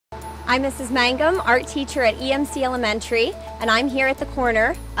I'm Mrs. Mangum, art teacher at EMC Elementary, and I'm here at the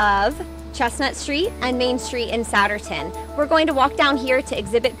corner of Chestnut Street and Main Street in Souderton. We're going to walk down here to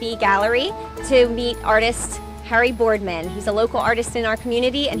Exhibit B Gallery to meet artist Harry Boardman. He's a local artist in our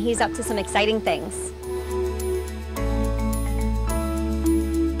community and he's up to some exciting things.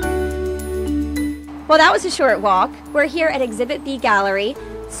 Well, that was a short walk. We're here at Exhibit B Gallery,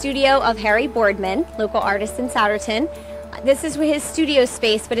 studio of Harry Boardman, local artist in Souderton. This is his studio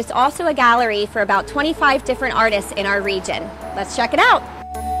space, but it's also a gallery for about 25 different artists in our region. Let's check it out.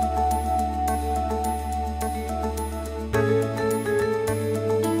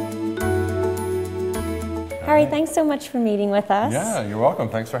 Harry, thanks so much for meeting with us. Yeah, you're welcome.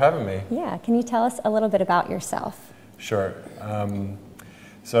 Thanks for having me. Yeah, can you tell us a little bit about yourself? Sure.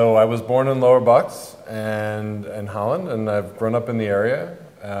 So I was born in Lower Bucks and in Holland, and I've grown up in the area,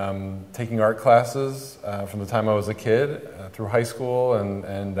 taking art classes from the time I was a kid through high school and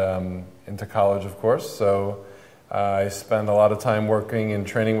into college, of course. So I spent a lot of time working and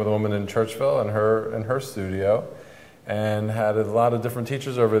training with a woman in Churchville in her studio, and had a lot of different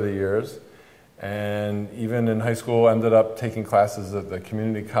teachers over the years. And even in high school, ended up taking classes at the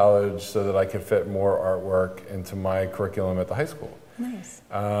community college so that I could fit more artwork into my curriculum at the high school. Nice.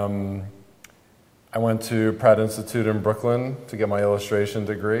 I went to Pratt Institute in Brooklyn to get my illustration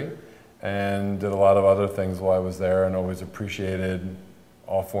degree and did a lot of other things while I was there, and always appreciated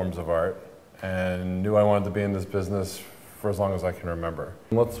all forms of art and knew I wanted to be in this business for as long as I can remember.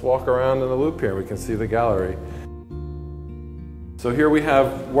 Let's walk around in the loop here. We can see the gallery. So here we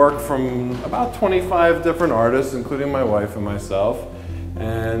have work from about 25 different artists, including my wife and myself,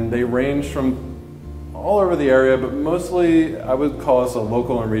 and they range from all over the area, but mostly I would call us a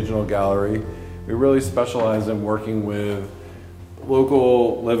local and regional gallery. We really specialize in working with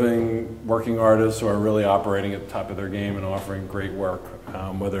local, living, working artists who are really operating at the top of their game and offering great work,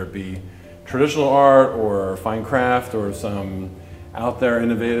 whether it be traditional art or fine craft or some out there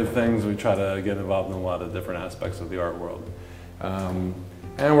innovative things. We try to get involved in a lot of different aspects of the art world. And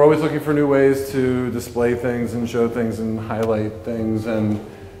we're always looking for new ways to display things and show things and highlight things and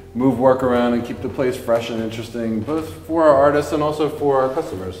move work around and keep the place fresh and interesting, both for our artists and also for our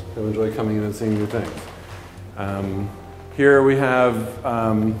customers who enjoy coming in and seeing new things. Here we have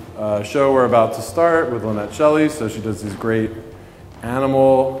a show we're about to start with Lynette Shelley. So she does these great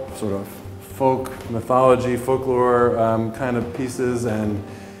animal, sort of folk mythology, folklore kind of pieces. And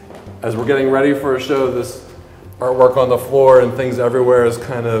as we're getting ready for a show, this artwork on the floor and things everywhere is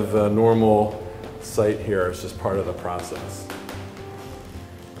kind of a normal sight here. It's just part of the process.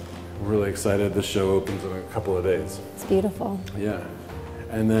 We're really excited. This show opens in a couple of days. It's beautiful. Yeah.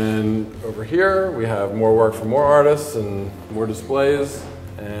 And then over here we have more work from more artists and more displays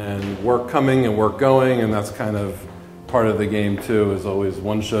and work coming and work going, and that's kind of part of the game too, is always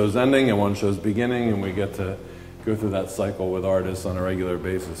one show's ending and one show's beginning, and we get to go through that cycle with artists on a regular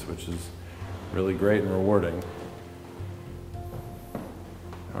basis, which is really great and rewarding.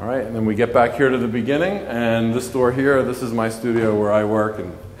 All right, and then we get back here to the beginning, and this door here, this is my studio where I work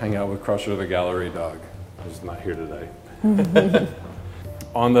and hang out with Crusher, the gallery dog, who's not here today.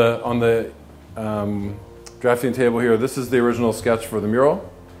 On the drafting table here, this is the original sketch for the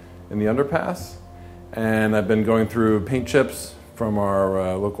mural in the Underpass, and I've been going through paint chips from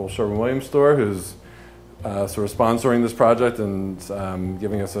our local Sherwin-Williams store, who's sort of sponsoring this project and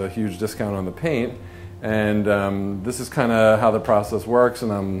giving us a huge discount on the paint. And this is kind of how the process works,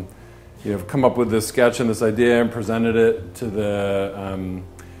 and I've come up with this sketch and this idea and presented it to the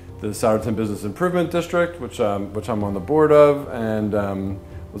Souderton Business Improvement District, which I'm on the board of, and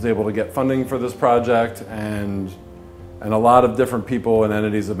was able to get funding for this project, and a lot of different people and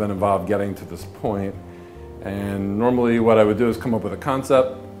entities have been involved getting to this point. And normally what I would do is come up with a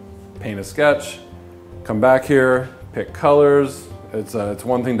concept, paint a sketch, come back here, pick colors. It's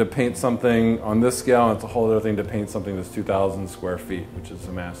one thing to paint something on this scale, and it's a whole other thing to paint something that's 2,000 square feet, which is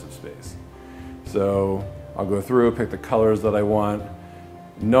a massive space. So I'll go through, pick the colors that I want,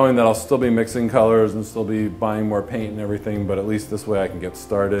 knowing that I'll still be mixing colors and still be buying more paint and everything, but at least this way I can get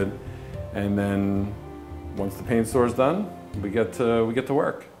started. And then once the paint store's done, we get to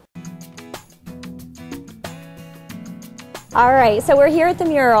work. All right, so we're here at the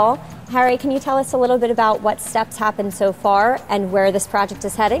mural. Harry, can you tell us a little bit about what steps happened so far and where this project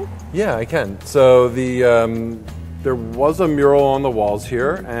is heading? Yeah, I can. So there was a mural on the walls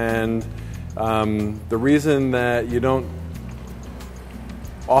here, and the reason that you don't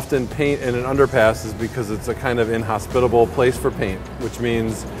often paint in an underpass is because it's a kind of inhospitable place for paint, which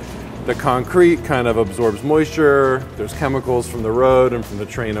means the concrete kind of absorbs moisture, there's chemicals from the road and from the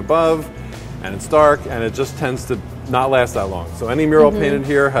train above, and it's dark, and it just tends to not last that long. So any mural painted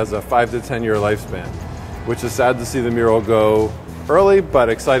here has a 5 to 10 year lifespan, which is sad to see the mural go early, but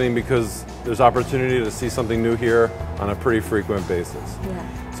exciting because there's opportunity to see something new here on a pretty frequent basis.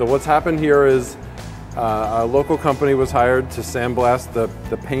 Yeah. So what's happened here is a local company was hired to sandblast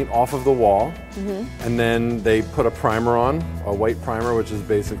the paint off of the wall, and then they put a primer on, a white primer, which is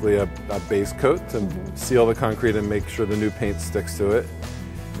basically a base coat to seal the concrete and make sure the new paint sticks to it.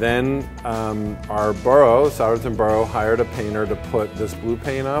 Then our borough, Souderton Borough, hired a painter to put this blue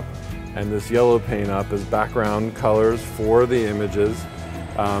paint up and this yellow paint up as background colors for the images.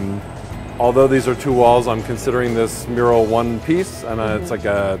 Although these are two walls, I'm considering this mural one piece, and it's like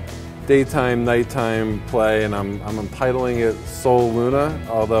a daytime, nighttime play, and I'm entitling it Sol Luna,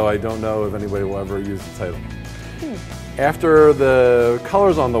 although I don't know if anybody will ever use the title. After the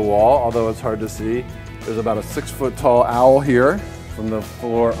colors on the wall, although it's hard to see, there's about a 6-foot tall owl here from the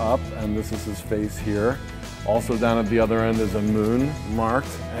floor up, and this is his face here. Also down at the other end is a moon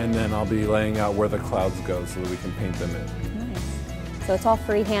marked, and then I'll be laying out where the clouds go so that we can paint them in. Nice. So it's all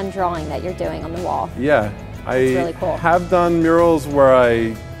freehand drawing that you're doing on the wall. Yeah, I really cool. have done murals where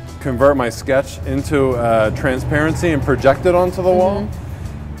I convert my sketch into transparency and project it onto the wall.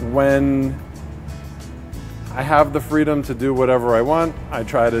 When I have the freedom to do whatever I want, I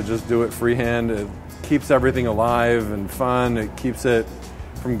try to just do it freehand. It keeps everything alive and fun. It keeps it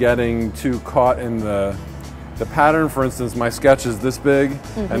from getting too caught in the pattern. For instance, my sketch is this big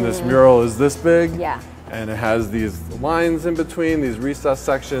and this mural is this big. Yeah. And it has these lines in between, these recessed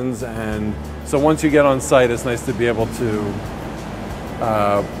sections, and so once you get on site, it's nice to be able to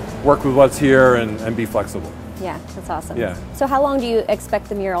work with what's here and be flexible. Yeah, that's awesome. Yeah. So how long do you expect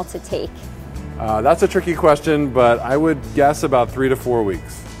the mural to take? That's a tricky question, but I would guess about 3 to 4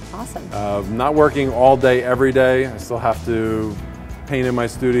 weeks. Awesome. Not working all day, every day. I still have to paint in my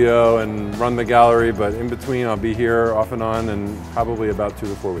studio and run the gallery, but in between I'll be here off and on, and probably about 2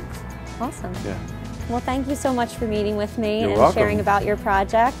 to 4 weeks. Awesome. Yeah. Well, thank you so much for meeting with me You're and welcome. sharing about your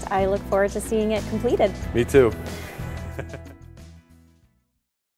project. I look forward to seeing it completed. Me too.